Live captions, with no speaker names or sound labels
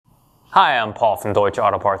Hi, I'm Paul from Deutsche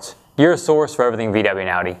Auto Parts, your source for everything VW and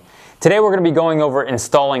Audi. Today we're going to be going over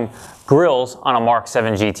installing grills on a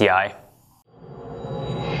MK7 GTI.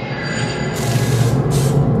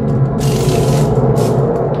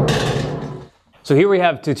 So here we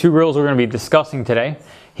have the two grills we're going to be discussing today.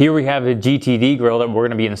 Here we have the GTD grill that we're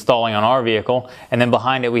going to be installing on our vehicle, and then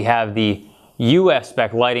behind it we have the US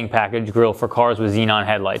spec lighting package grill for cars with xenon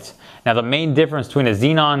headlights. Now the main difference between a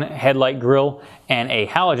xenon headlight grill and a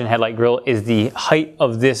halogen headlight grill is the height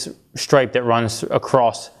of this stripe that runs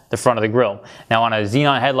across the front of the grill. Now on a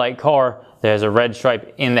xenon headlight car, there's a red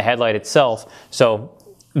stripe in the headlight itself, so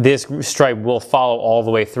this stripe will follow all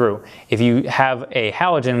the way through. If you have a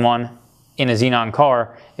halogen one in a xenon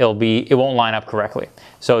car, it won't line up correctly.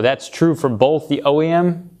 So that's true for both the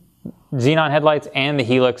OEM xenon headlights and the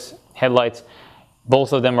Helix headlights.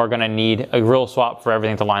 Both of them are going to need a grill swap for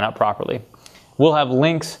everything to line up properly. We'll have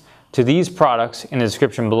links to these products in the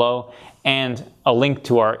description below and a link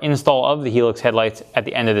to our install of the Helix headlights at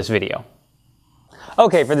the end of this video.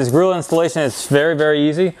 Okay, for this grill installation, it's very, very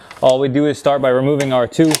easy. All we do is start by removing our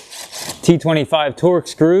two T25 Torx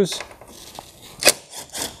screws.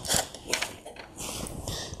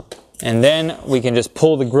 And then we can just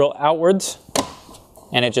pull the grill outwards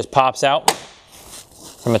and it just pops out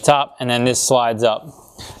from the top, and then this slides up.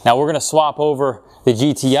 Now we're going to swap over the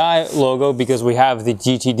GTI logo because we have the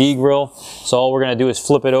GTD grill. So all we're going to do is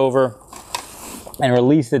flip it over and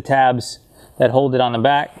release the tabs that hold it on the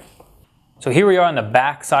back. So here we are on the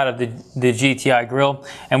back side of the GTI grill,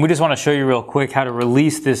 and we just want to show you real quick how to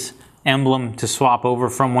release this emblem to swap over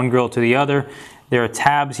from one grill to the other. There are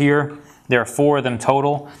tabs here. There are 4 of them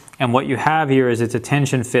total. And what you have here is it's a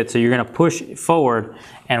tension fit, so you're going to push forward,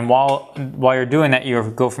 and while you're doing that, you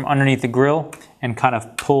go from underneath the grill and kind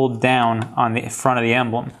of pull down on the front of the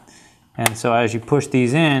emblem. And so as you push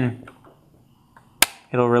these in,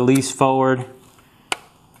 it'll release forward,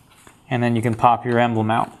 and then you can pop your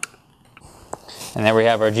emblem out. And there we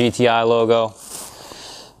have our GTI logo.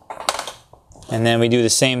 And then we do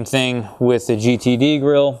the same thing with the GTD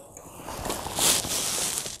grill.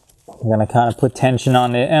 We're going to kind of put tension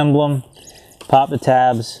on the emblem, pop the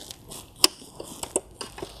tabs,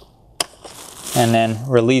 and then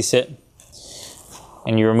release it.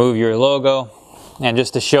 And you remove your logo. And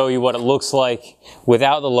just to show you what it looks like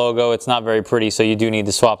without the logo, it's not very pretty, so you do need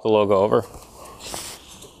to swap the logo over.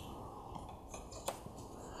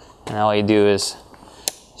 And all you do is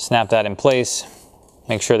snap that in place,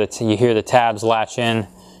 make sure that you hear the tabs latch in,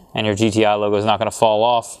 and your GTI logo is not going to fall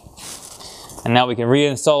off. And now we can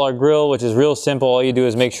reinstall our grill, which is real simple. All you do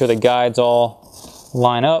is make sure the guides all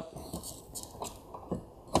line up.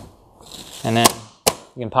 And then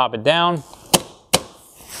you can pop it down.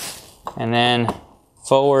 And then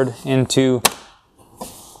forward into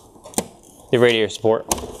the radiator support.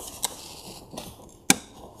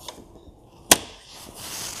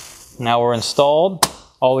 Now we're installed.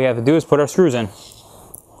 All we have to do is put our screws in.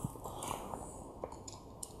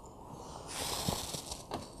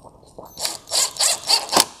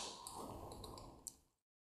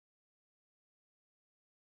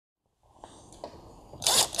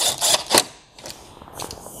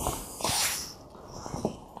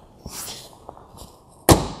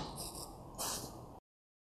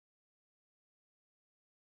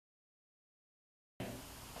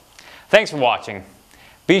 Thanks for watching.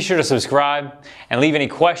 Be sure to subscribe and leave any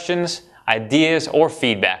questions, ideas, or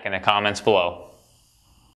feedback in the comments below.